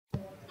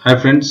Hi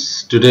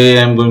friends, today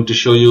I am going to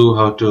show you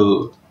how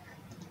to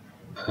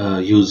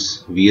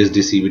use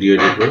VSDC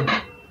video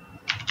editor.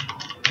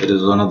 It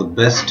is one of the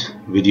best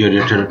video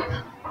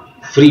editor,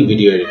 free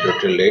video editor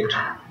till date.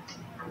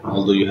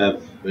 Although you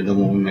have Window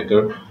Movie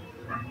Maker,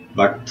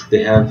 but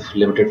they have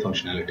limited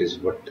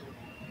functionalities. But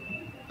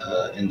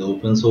in the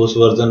open source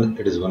version,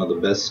 it is one of the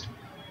best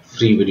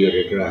free video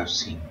editor I have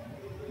seen.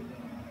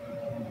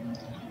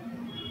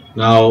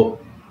 Now,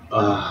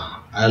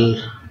 I'll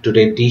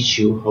today teach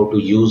you how to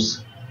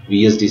use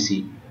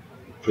VSDC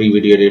free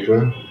video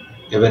editor,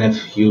 even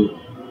if you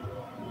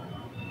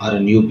are a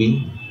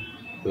newbie,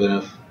 even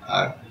if you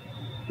have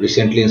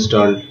recently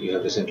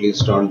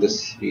installed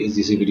this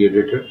VSDC video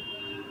editor.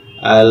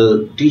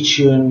 I'll teach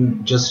you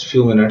in just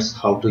few minutes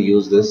how to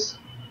use this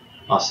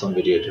awesome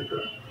video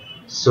editor.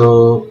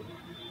 So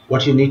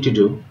what you need to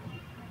do,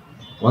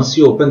 once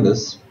you open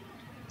this,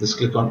 just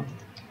click on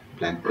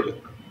blank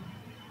project.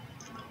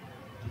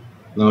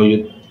 Now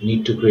you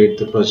need to create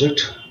the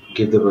project.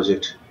 Give the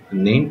project a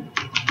name,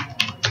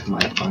 my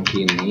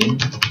funky name,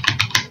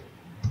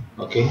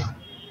 okay,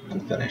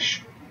 and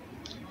finish.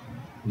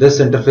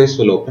 This interface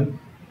will open.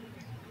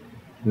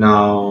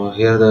 Now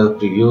here the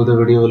preview of the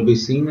video will be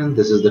seen, and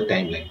this is the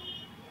timeline.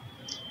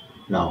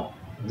 Now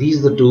these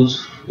are the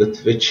tools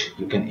with which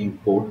you can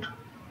import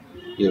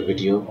your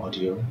video,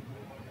 audio,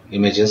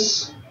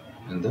 images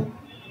in the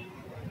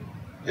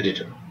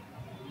editor.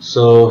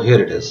 So here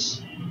it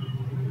is,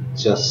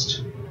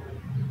 just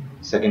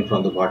second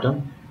from the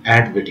bottom,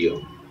 add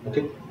video.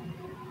 Okay,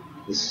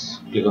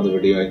 just click on the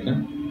video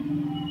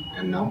icon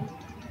and now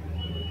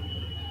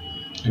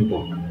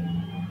import.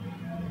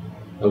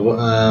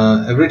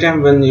 Every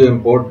time when you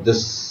import,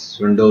 this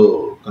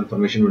window,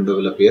 confirmation window,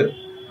 will appear.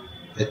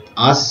 It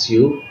asks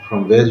you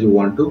from where you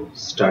want to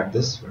start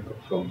this window,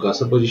 from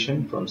cursor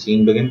position, from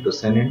scene begin to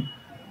scene end,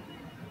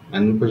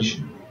 manual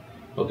position.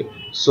 Okay,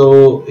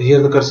 so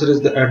here the cursor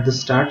is at the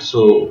start,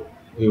 so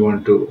we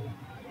want to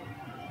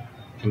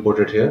import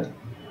it here.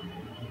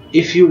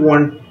 If you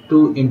want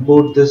to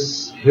import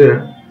this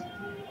here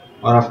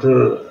or after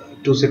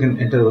 2-second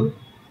interval,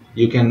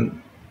 you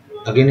can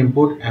again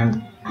import,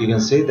 and you can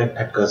say that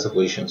at cursor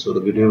position, so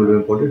the video will be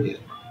imported here.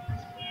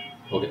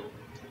 Okay,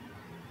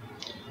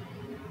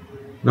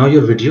 now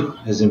your video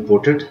is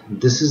imported.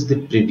 This is the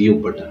preview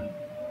button.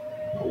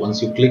 Now,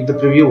 once you click the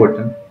preview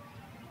button,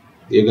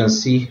 you can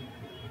see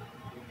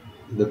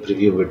the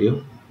preview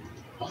video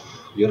of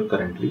your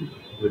currently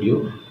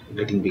video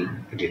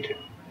being edited.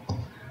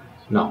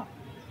 Now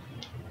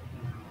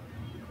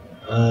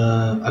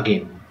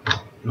again,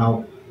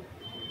 now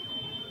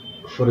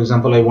for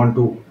example, I want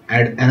to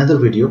add another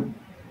video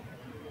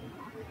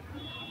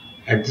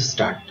at the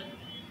start.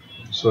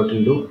 So what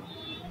we'll do,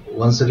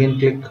 once again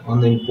click on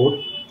the import,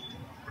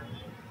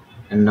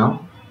 and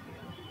now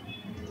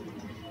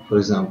for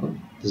example,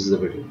 this is the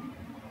video.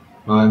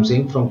 Now I'm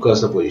saying from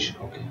cursor position.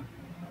 Okay,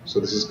 so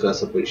this is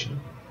cursor position,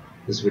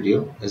 this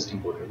video is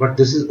imported, but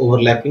this is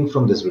overlapping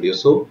from this video.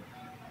 So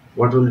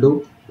what we'll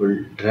do,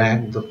 we'll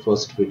drag the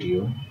first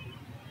video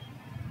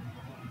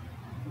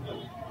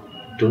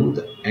to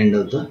the end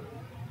of the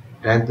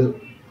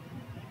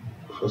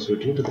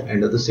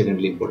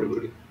secondly imported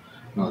video.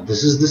 Now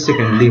this is the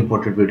secondly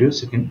imported video,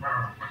 and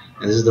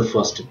this is the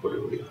first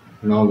imported video.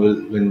 Now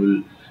when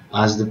we'll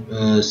ask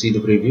the see the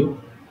preview,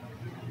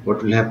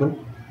 what will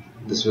happen?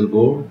 This will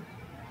go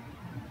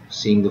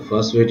seeing the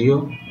first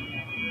video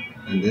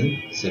and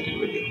then the second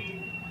video.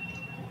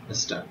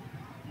 Let's start.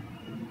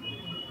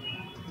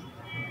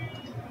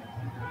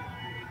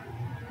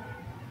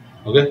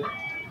 Okay,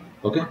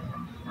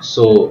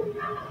 so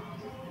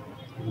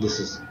this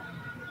is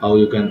how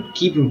you can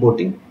keep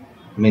importing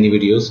many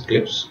videos,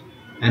 clips,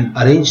 and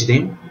arrange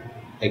them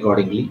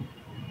accordingly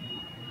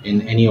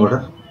in any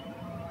order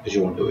as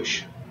you want to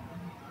wish.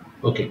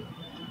 Okay,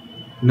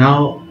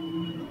 now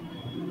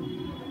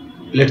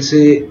let's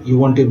say you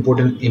want to import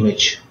an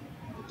image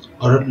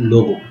or a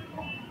logo.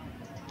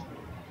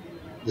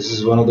 This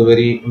is one of the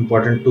very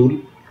important tool.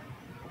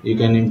 You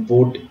can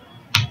import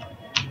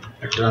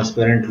a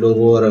transparent logo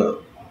or a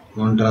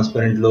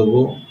non-transparent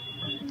logo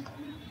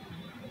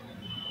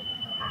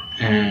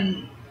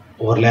and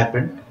overlap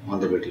it on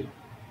the video.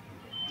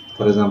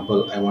 For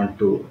example, I want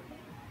to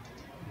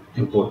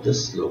import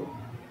this logo.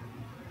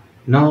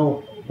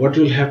 Now what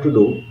you'll have to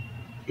do,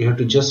 you have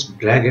to just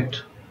drag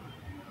it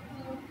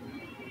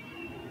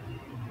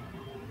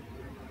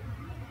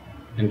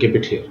and keep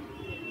it here.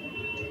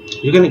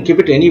 You can keep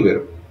it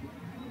anywhere,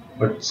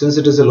 but since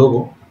it is a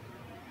logo,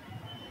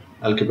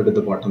 I'll keep it at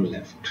the bottom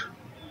left.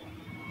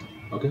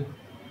 Okay,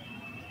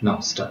 now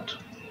start.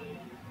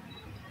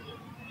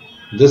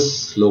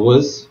 This logo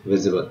is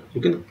visible.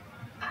 You can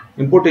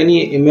import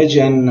any image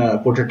and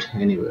put it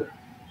anywhere.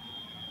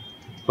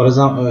 For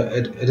example,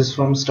 it is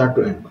from start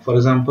to end. For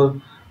example,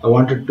 I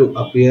want it to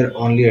appear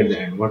only at the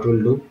end. What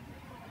we'll do,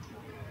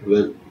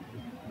 we'll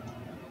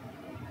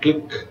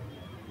click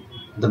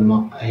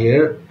the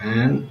here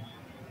and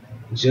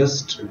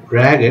just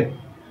drag it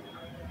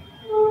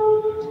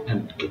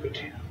and keep it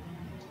here.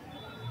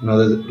 Now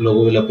the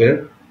logo will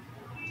appear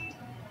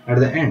at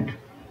the end.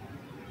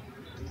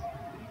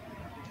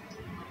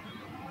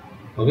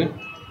 Okay.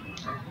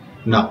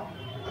 Now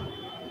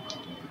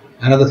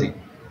another thing,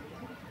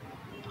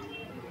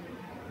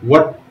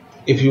 what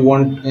if you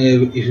want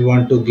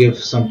to give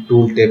some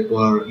tooltip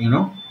or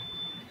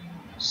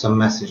some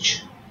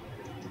message?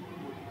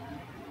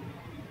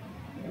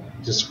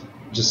 Just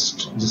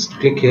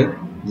click here.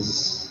 This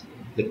is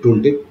the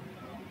tooltip.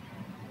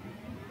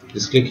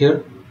 Just click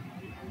here.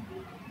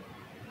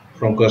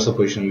 From cursor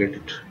position,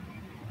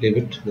 leave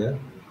it there.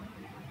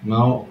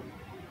 Now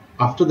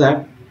after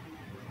that,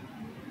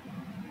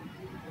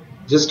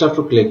 just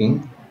after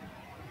clicking,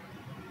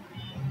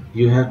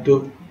 you have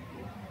to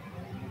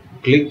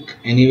click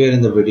anywhere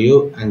in the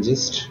video and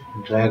just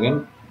drag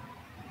and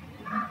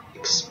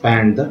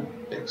expand the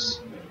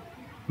text.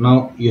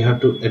 Now you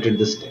have to edit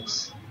this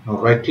text. Now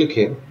right click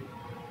here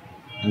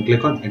and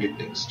click on edit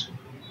text.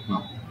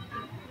 Now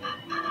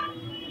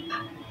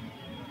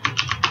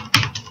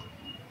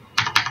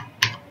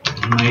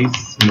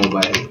nice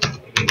mobile.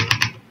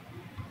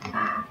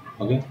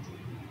 Okay,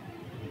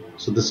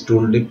 so this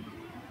tooltip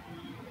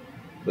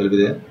will be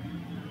there.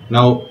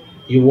 Now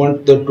you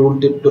want the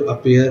tooltip to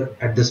appear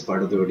at this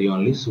part of the video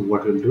only. So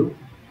what we'll do,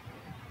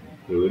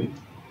 we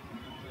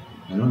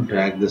will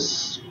drag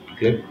this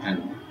clip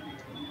and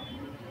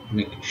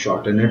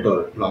shorten it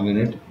or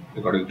longiten it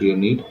according to your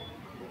need.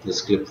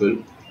 This clip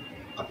will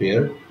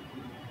appear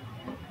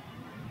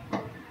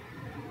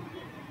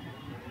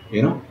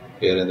here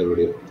in the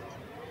video.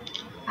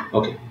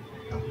 Okay,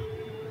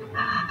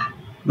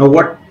 now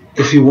what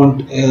if you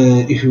want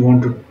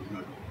to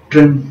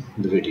trim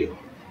the video?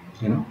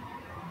 You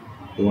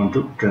want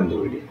to trim the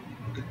video.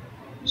 Okay,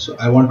 so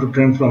I want to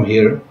trim from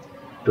here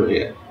to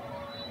here.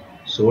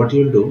 So what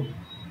you'll do,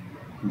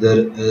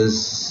 there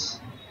is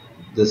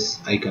this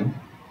icon,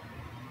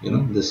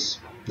 this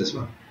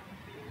one.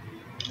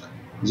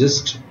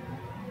 Just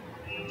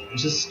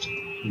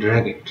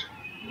drag it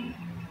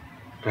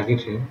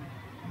here,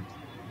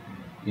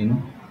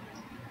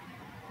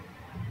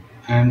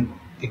 and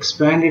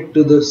expand it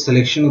to the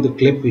selection of the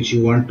clip which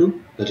you want to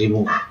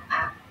remove.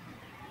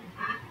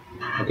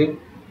 Okay,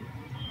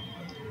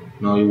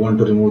 now you want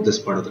to remove this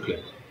part of the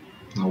clip.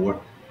 Now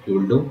what you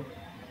will do,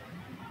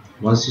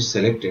 once you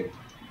select it,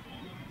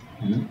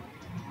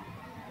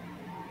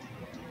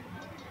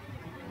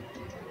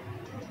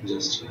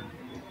 just here.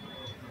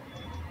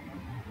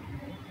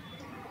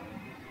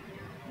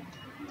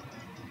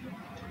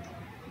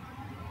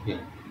 Yeah.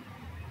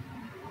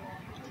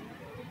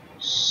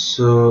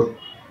 So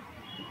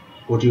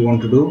what you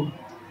want to do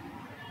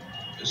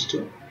is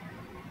to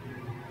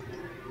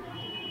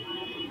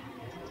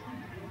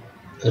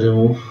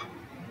remove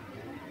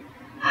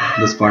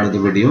this part of the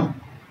video.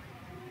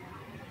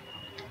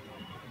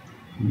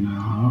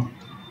 Now,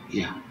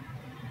 yeah.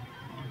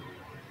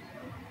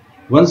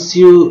 Once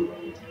you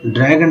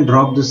drag and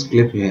drop this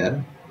clip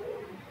here,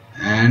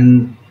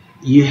 and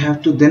you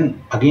have to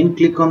then again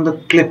click on the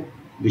clip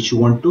which you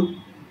want to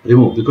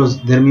remove,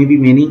 because there may be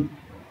many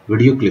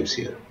video clips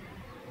here,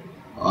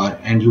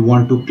 and you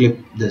want to clip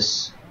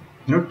this,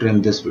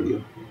 trim this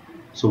video.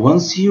 So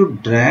once you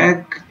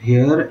drag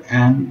here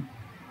and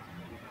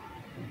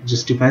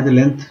justify the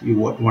length you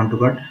want to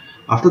cut,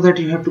 after that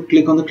you have to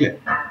click on the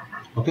clip.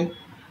 Okay,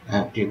 I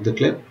have clicked the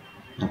clip,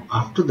 and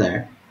after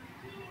that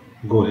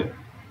go here,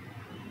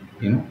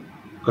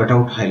 cut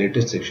out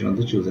highlighted section of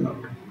the chosen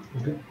outline.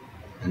 Okay,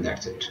 and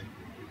that's it.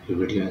 Your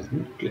video has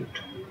been clipped.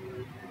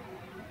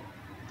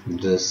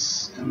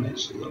 This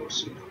image is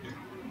also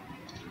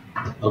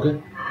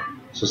okay.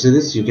 So see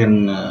this, you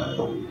can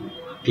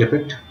clip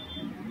it,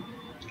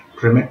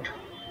 trim it.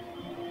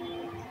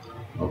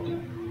 Okay,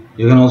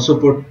 you can also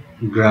put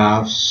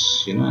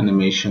graphs,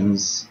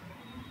 animations,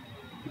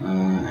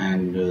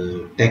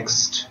 and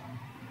text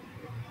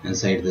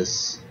inside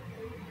this.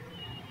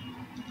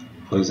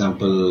 For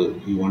example,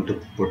 you want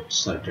to put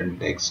certain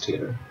text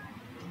here.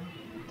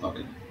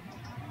 Okay,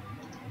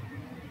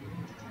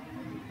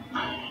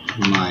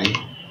 my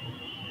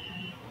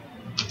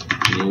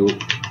new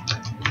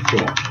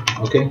phone.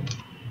 Okay,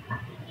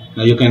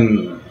 now you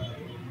can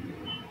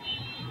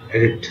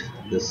edit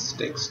this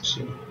text.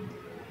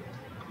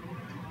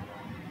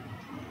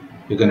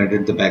 You can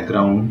edit the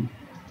background,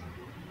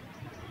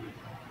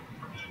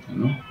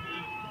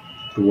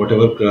 to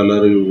whatever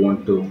color you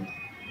want to.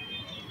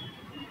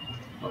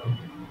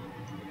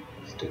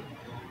 Okay.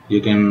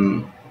 You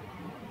can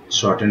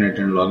shorten it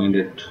and longiten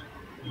it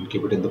and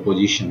keep it in the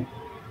position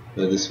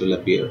where this will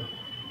appear.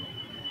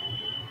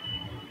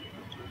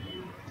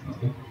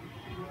 Okay,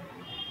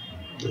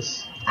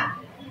 this.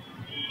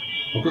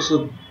 Okay,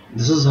 so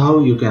this is how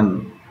you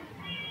can.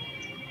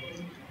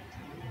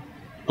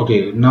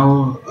 Okay,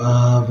 now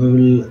we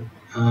will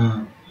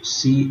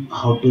see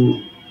how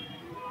to.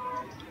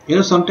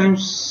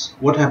 Sometimes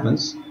what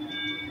happens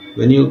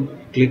when you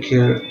click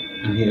here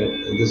and here,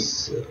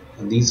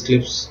 these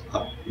clips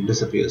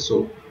disappear.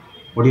 So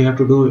what you have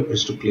to do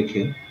is to click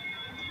here,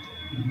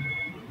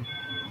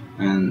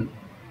 and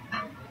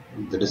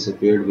the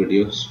disappeared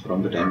videos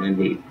from the timeline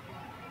will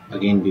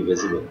again be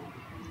visible.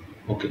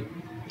 Okay,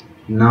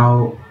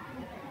 Now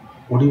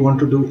what you want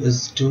to do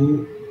is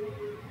to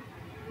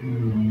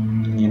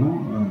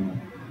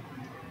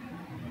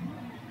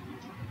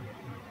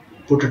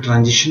put a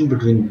transition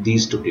between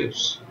these two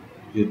clips.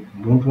 You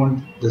don't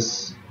want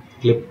this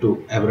clip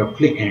to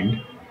abruptly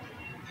end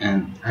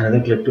and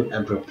another clip to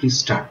abruptly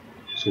start.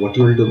 So what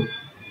you will do,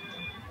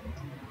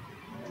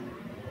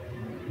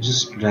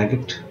 just drag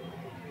it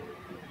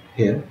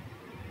here,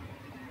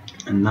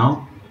 and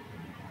now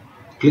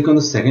click on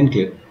the second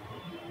clip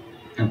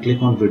and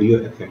click on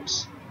video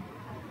effects.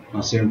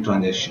 Now same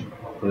transition.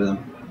 For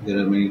example, there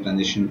are many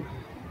transition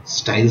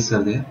styles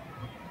are there.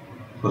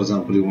 For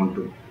example, you want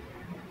to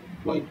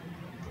white.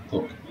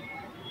 Okay.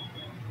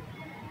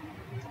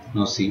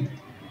 Now see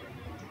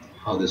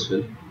how this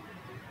will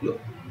look.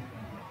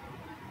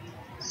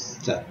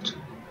 Start.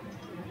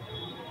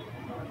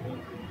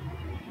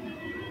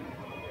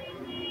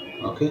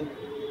 Okay.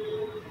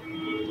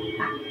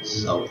 This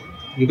is how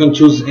you can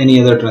choose any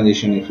other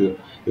transition. If you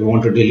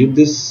want to delete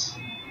this,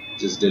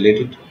 just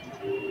delete it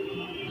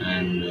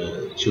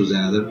and choose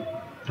another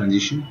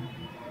transition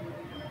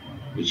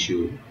which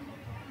you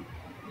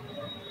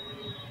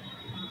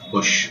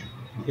push.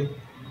 Okay.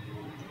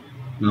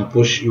 Now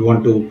you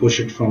want to push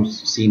it from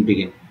scene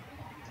begin.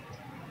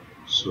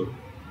 So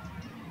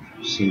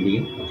scene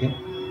begin. Okay.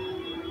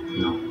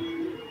 Now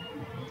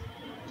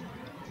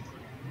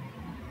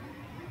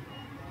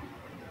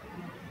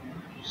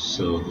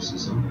so this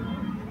is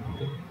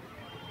okay.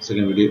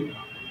 Second video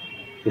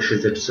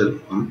pushes itself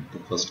on the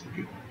first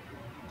video.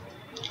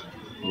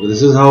 Okay,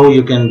 this is how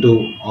you can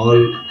do all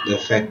the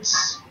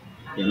effects,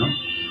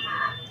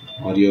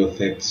 audio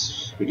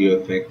effects, video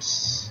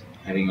effects,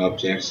 adding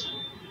objects,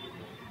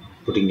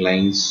 putting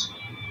lines.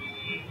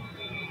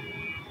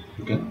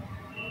 You can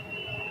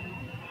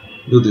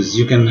do this.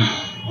 You can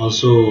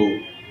also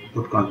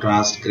put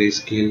contrast,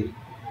 grayscale,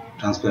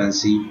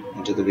 transparency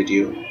into the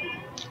video.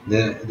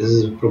 This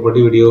is a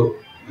property video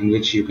in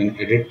which you can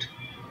edit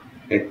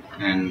it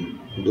and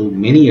do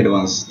many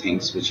advanced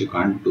things which you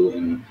can't do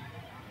in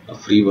a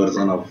free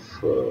version of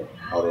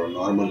our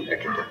normal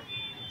editor.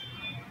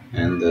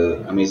 And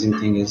the amazing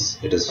thing is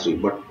it is free.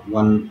 But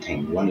one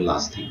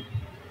last thing,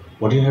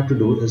 what you have to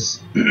do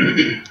is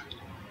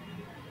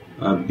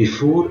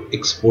before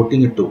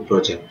exporting it to a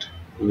project,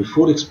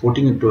 before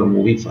exporting it to a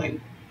movie file,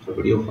 a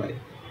video file,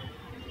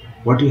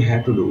 what you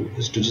have to do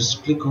is to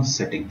just click on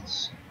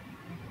settings,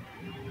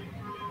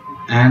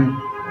 and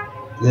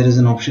there is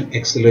an option,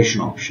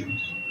 acceleration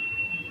options.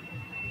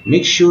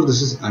 Make sure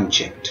this is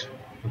unchecked.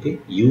 Okay,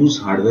 use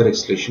hardware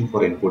acceleration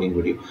for encoding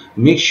video.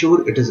 Make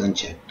sure it is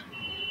unchecked,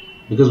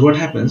 because what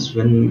happens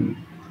when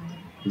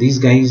these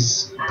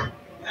guys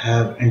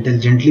have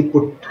intelligently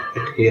put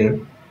it here,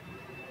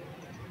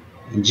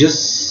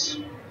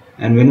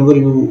 and whenever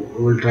you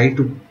will try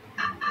to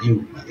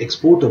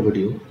export a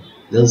video,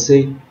 they'll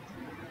say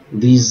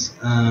these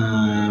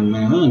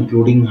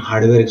including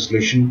hardware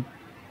acceleration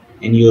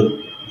in your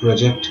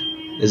project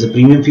is a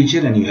premium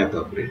feature and you have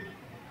to upgrade,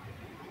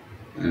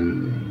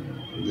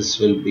 and this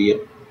will be a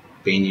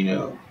pain in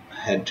your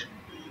head.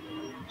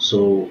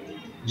 So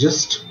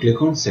just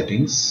click on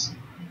settings.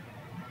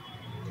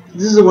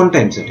 This is a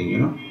one-time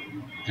setting,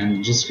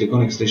 and just click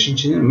on acceleration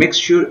change and make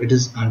sure it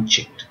is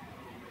unchecked.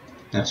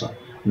 That's all.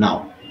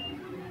 Now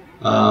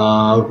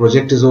our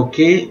project is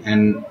okay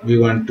and we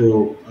want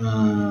to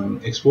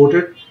export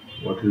it.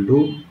 What we'll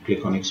do,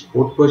 click on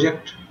export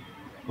project.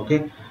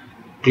 Okay,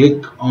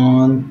 click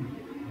on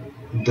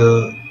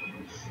the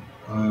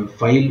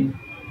file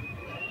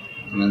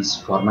means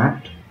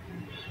format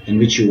in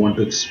which you want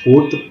to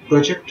export the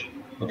project.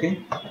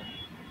 Okay,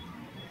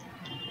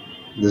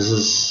 this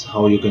is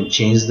how you can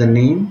change the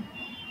name,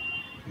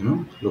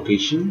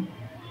 location.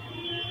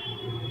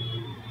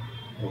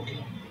 Okay,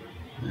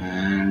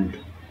 and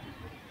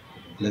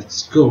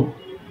let's go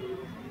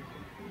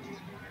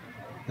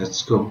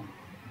export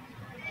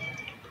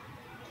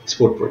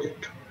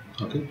project.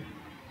 Okay,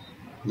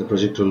 the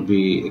project will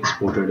be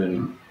exported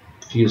in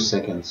few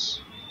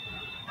seconds,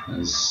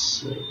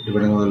 as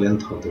depending on the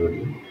length of the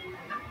video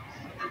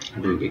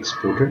it will be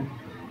exported.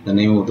 The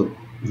name of the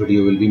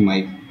video will be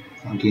my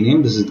funky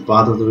name. This is the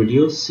path of the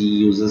video, C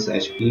uses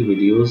HP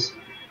videos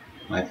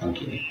my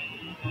funky name.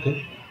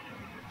 Okay,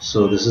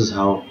 so this is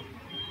how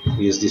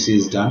VSDC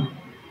is done,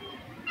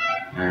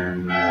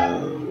 and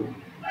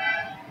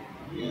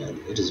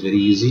it is very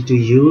easy to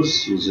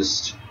use. You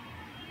just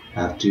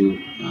have to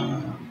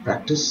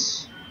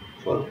practice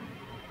for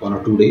 1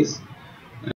 or 2 days,